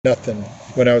nothing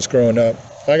when I was growing up.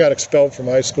 I got expelled from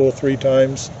high school 3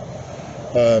 times,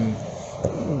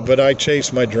 but I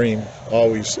chased my dream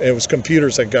always. It was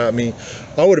computers that got me.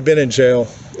 I would have been in jail,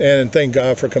 and thank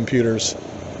God for computers.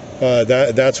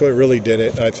 That's what really did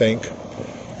it, I think.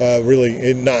 I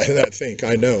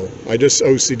know. I just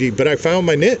OCD, but I found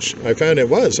my niche. I found I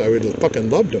would fucking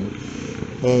loved them.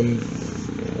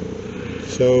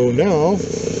 So now,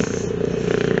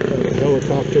 the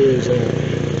helicopter is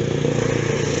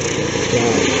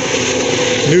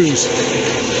news.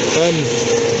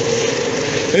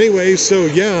 Anyway, so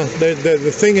yeah,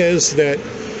 the thing is that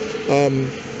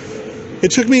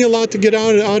it took me a lot to get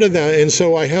out of that, and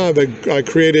so I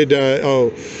created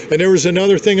and there was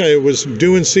another thing. I was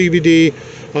doing CBD.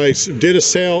 I did a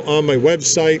sale on my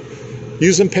website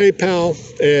using PayPal,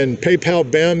 and PayPal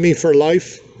banned me for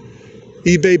life.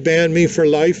 eBay banned me for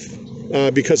life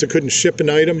because I couldn't ship an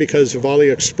item because of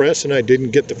AliExpress, and I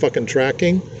didn't get the fucking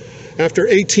tracking after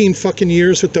 18 fucking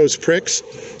years with those pricks.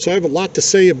 So I have a lot to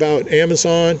say about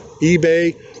Amazon,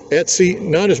 eBay, Etsy,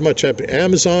 not as much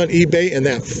Amazon, eBay, and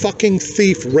that fucking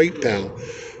thief RatePal.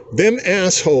 Them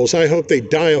assholes, I hope they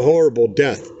die a horrible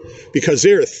death, because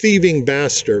they're thieving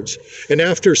bastards. And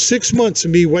after 6 months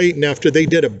of me waiting, after they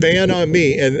did a ban on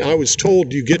me, and I was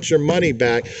told you get your money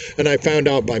back, and I found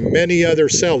out by many other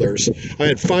sellers, I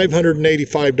had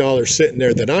 $585 sitting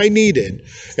there that I needed.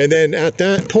 And then at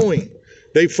that point,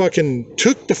 they fucking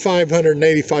took the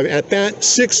 $585 at that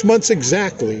 6 months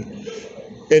exactly,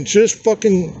 and just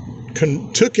fucking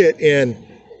took it and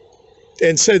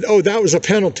said, oh, that was a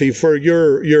penalty for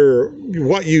your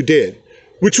what you did,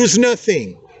 which was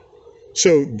nothing.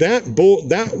 So that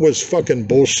was fucking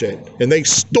bullshit, and they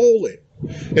stole it.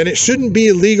 And it shouldn't be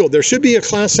illegal. There should be a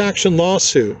class action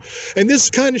lawsuit. And this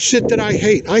kind of shit that I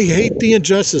hate. I hate the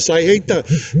injustice. I hate the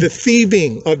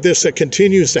thieving of this that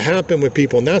continues to happen with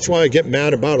people. And that's why I get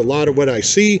mad about a lot of what I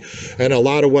see and a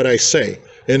lot of what I say.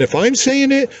 And if I'm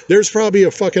saying it, there's probably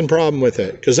a fucking problem with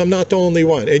it, because I'm not the only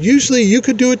one. And usually you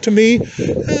could do it to me.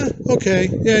 Okay,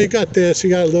 yeah, you got this,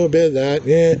 you got a little bit of that.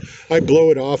 Yeah, I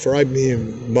blow it off, or I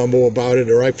mumble about it,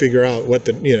 or I figure out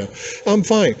I'm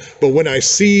fine. But when I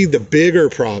see the bigger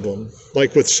problem,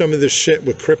 like with some of this shit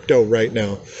with crypto right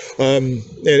now, and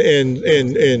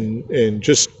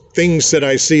just things that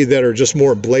I see that are just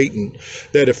more blatant,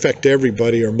 that affect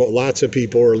everybody, or lots of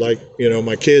people, or like,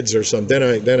 my kids or something,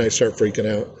 then I start freaking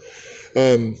out.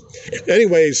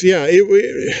 Anyways, yeah,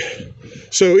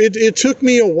 so it took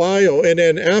me a while, and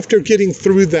then after getting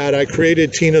through that, I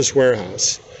created Tina's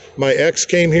Warehouse. My ex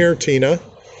came here, Tina.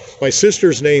 My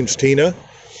sister's name's Tina.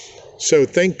 So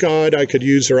thank God I could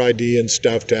use her ID and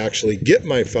stuff to actually get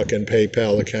my fucking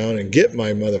PayPal account and get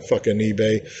my motherfucking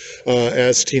eBay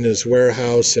as Tina's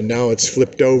Warehouse, and now it's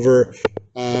flipped over.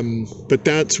 But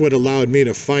that's what allowed me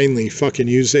to finally fucking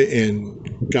use it,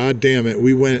 and god damn it,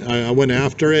 I went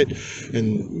after it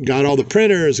and got all the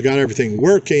printers, got everything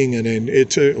working, and then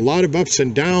it took a lot of ups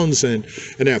and downs, and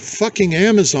that fucking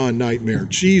Amazon nightmare,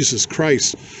 Jesus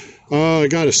Christ. I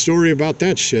got a story about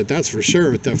that shit, that's for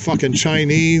sure. With the fucking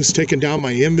Chinese taking down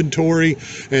my inventory,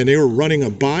 and they were running a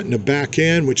bot in the back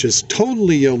end, which is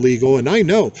totally illegal. And I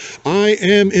know, I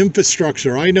am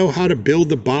infrastructure. I know how to build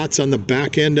the bots on the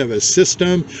back end of a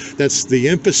system. That's the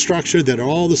infrastructure that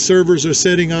all the servers are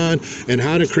sitting on, and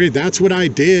how to create. That's what I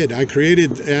did. I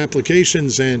created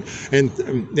applications and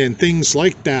things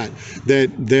like that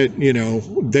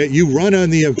you run on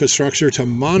the infrastructure to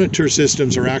monitor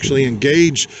systems, or actually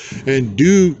engage and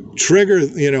do trigger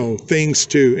things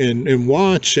to and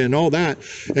watch and all that.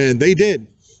 And they did.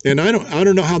 And I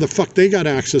don't know how the fuck they got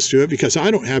access to it, because I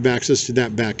don't have access to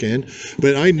that back end.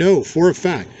 But I know for a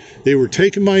fact they were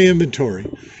taking my inventory,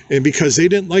 and because they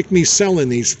didn't like me selling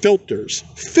these filters,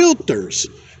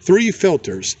 3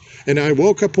 filters, and I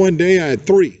woke up one day, I had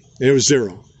 3, and it was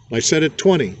 0. I set it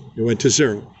 20, it went to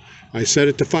 0. I set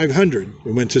it to 500,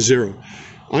 it went to 0.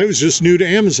 I was just new to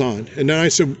Amazon, and then I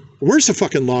said, where's the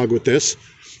fucking log with this?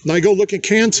 And I go look at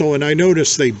cancel, and I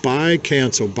notice they buy,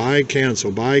 cancel, buy, cancel,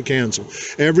 buy, cancel.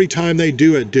 Every time they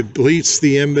do it, depletes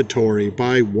the inventory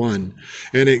by 1,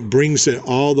 and it brings it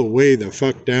all the way the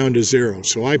fuck down to 0.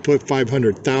 So I put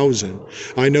 500,000.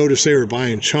 I noticed they were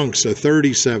buying chunks of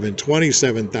 37,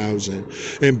 27,000,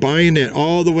 and buying it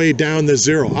all the way down to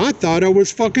 0. I thought I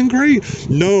was fucking great.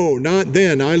 No, not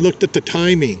then. I looked at the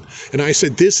timing, and I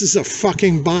said, this is a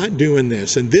fucking bot doing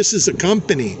this, and this is a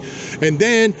company. And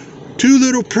then 2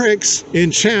 little pricks in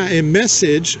chat and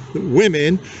message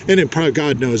women, and it probably,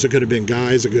 God knows, it could have been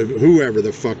guys, whoever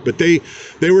the fuck, but they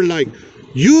were like,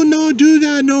 you no do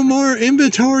that no more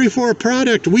inventory for a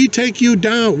product, we take you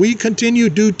down, we continue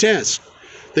do test.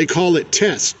 They call it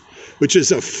test. which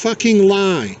is a fucking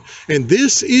lie. And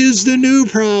this is the new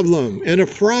problem, and a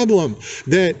problem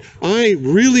that I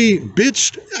really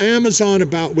bitched Amazon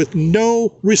about with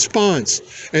no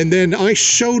response. And then I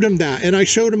showed them that, and I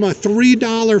showed them a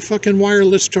 $3 fucking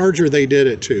wireless charger they did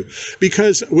it to.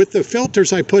 Because with the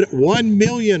filters, I put 1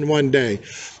 million one day.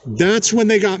 That's when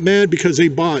they got mad, because they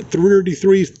bought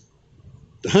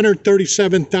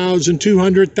 137,000,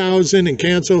 200,000 and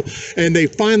canceled, and they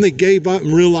finally gave up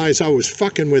and realized I was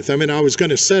fucking with them, and I was going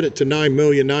to set it to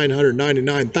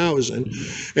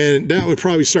 9,999,000, and that would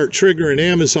probably start triggering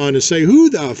Amazon to say, who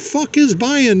the fuck is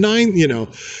buying nine, you know,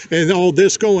 and all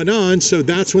this going on. So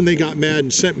that's when they got mad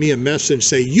and sent me a message,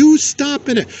 say, you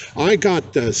stopping it. I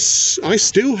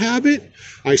still have it.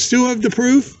 I still have the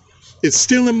proof. It's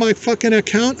still in my fucking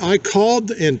account. I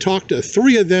called and talked to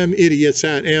 3 of them idiots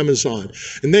at Amazon,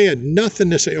 and they had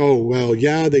nothing to say. Oh, well,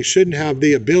 yeah, they shouldn't have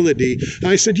the ability.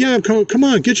 I said, yeah, come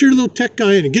on, get your little tech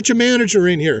guy in and get your manager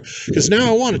in here, because now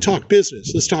I want to talk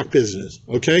business. Let's talk business,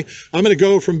 okay? I'm going to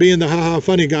go from being the ha-ha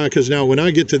funny guy, because now when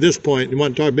I get to this point and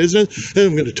want to talk business, then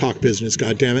I'm going to talk business,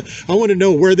 goddammit. I want to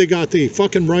know where they got the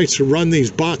fucking rights to run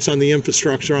these bots on the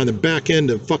infrastructure on the back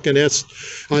end of fucking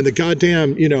on the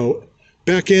goddamn, you know,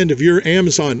 back end of your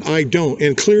Amazon. I don't.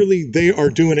 And clearly they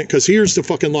are doing it, because here's the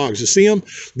fucking logs. You see them?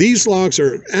 These logs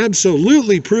are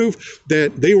absolutely proof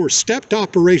that they were stepped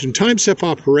operation, time step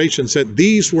operations, that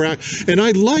these were. And I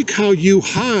like how you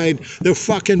hide the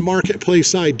fucking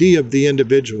marketplace ID of the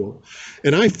individual.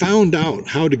 And I found out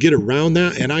how to get around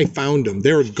that, and I found them.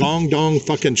 They're Guangdong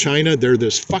fucking China. They're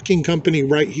this fucking company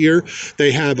right here.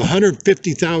 They have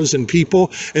 150,000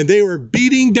 people, and they were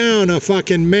beating down a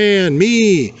fucking man,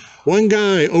 me, one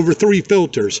guy, over 3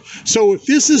 filters. So if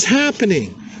this is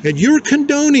happening and you're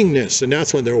condoning this, and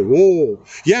that's when they're, whoa,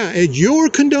 yeah, and you're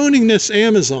condoning this,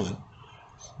 Amazon,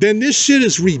 then this shit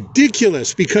is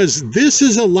ridiculous, because this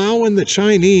is allowing the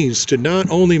Chinese to not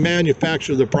only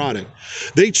manufacture the product,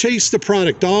 they chase the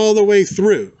product all the way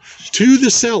through to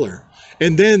the seller,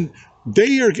 and then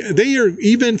they are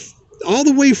even all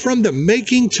the way from the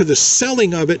making to the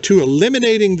selling of it to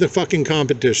eliminating the fucking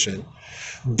competition.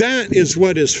 That is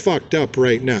what is fucked up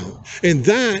right now, and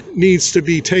that needs to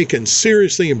be taken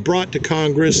seriously and brought to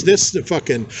Congress. This the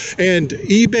fucking, and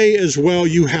eBay as well.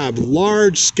 You have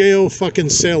large scale fucking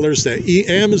sellers that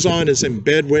Amazon is in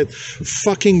bed with.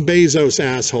 Fucking Bezos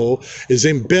asshole is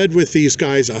in bed with these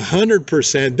guys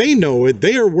 100%. They know it.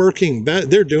 They are working.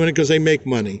 That they're doing it because they make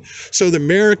money. So the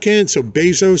American, so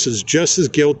Bezos is just as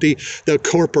guilty. The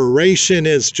corporation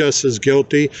is just as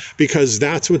guilty, because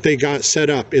that's what they got set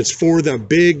up. It's for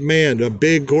the big man, the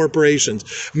big corporations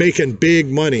making big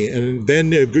money. And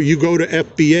then you go to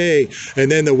FBA,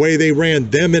 and then the way they ran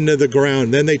them into the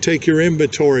ground, then they take your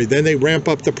inventory, then they ramp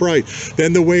up the price,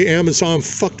 then the way Amazon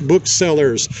fucked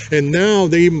booksellers, and now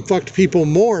they even fucked people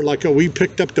more. Like we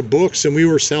picked up the books and we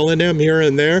were selling them here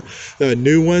and there,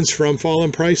 new ones from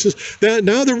falling prices. That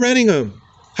now they're renting them.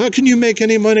 How can you make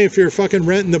any money if you're fucking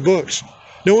renting the books?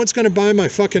 No one's going to buy my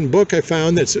fucking book I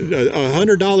found that's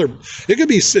 $100. It could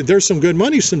be, there's some good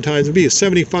money sometimes. It'd be a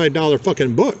 $75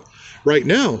 fucking book right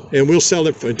now. And we'll sell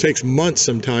it, it takes months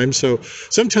sometimes. So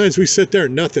sometimes we sit there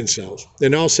and nothing sells.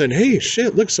 And all of a sudden, hey,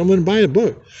 shit, look, someone buy a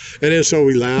book. And then so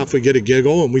we laugh, we get a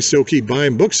giggle, and we still keep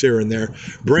buying books here and there.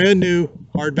 Brand new,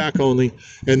 hardback only.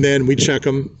 And then we check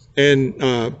them. And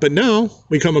but now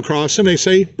we come across them, they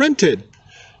say rented.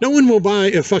 No one will buy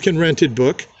a fucking rented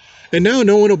book. And now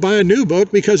no one will buy a new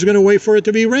book, because they're going to wait for it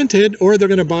to be rented, or they're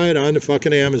going to buy it on the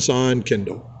fucking Amazon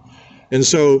Kindle. And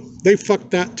so they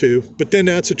fucked that too. But then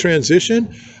that's a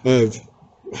transition of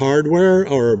hardware,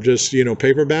 or just, you know,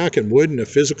 paperback and wood and a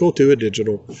physical to a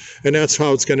digital. And that's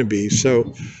how it's going to be.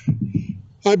 So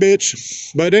I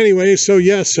bitch. But anyway, so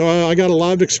yes, so I got a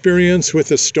lot of experience with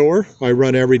the store. I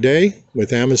run every day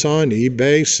with Amazon,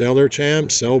 eBay,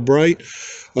 SellerChamp, Sellbrite.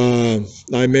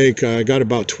 I got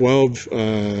about 12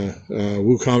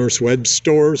 WooCommerce web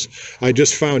stores. I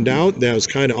just found out that was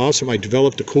kind of awesome. I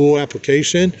developed a cool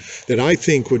application that I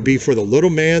think would be for the little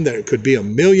man, that it could be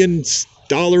 $1 million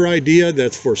idea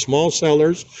that's for small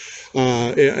sellers.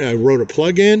 I wrote a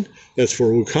plugin that's for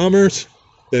WooCommerce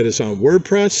that is on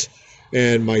WordPress.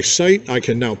 And my site, I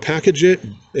can now package it,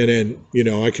 and then, you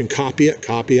know, I can copy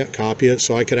it,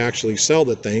 so I could actually sell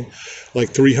the thing like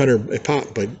 300 a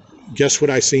pop. But guess what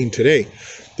I seen today?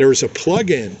 There's a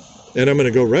plugin, and I'm going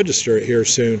to go register it here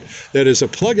soon, that is a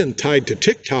plugin tied to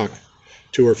TikTok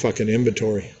to our fucking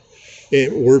inventory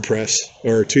in WordPress,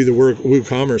 or to the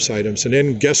WooCommerce items. And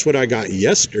then guess what I got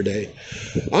yesterday?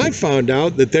 I found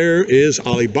out that there is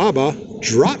Alibaba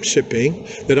drop shipping,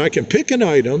 that I can pick an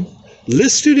item,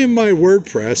 listed in my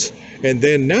WordPress, and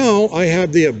then now I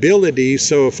have the ability,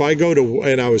 so if I go to,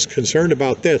 and I was concerned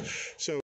about this, so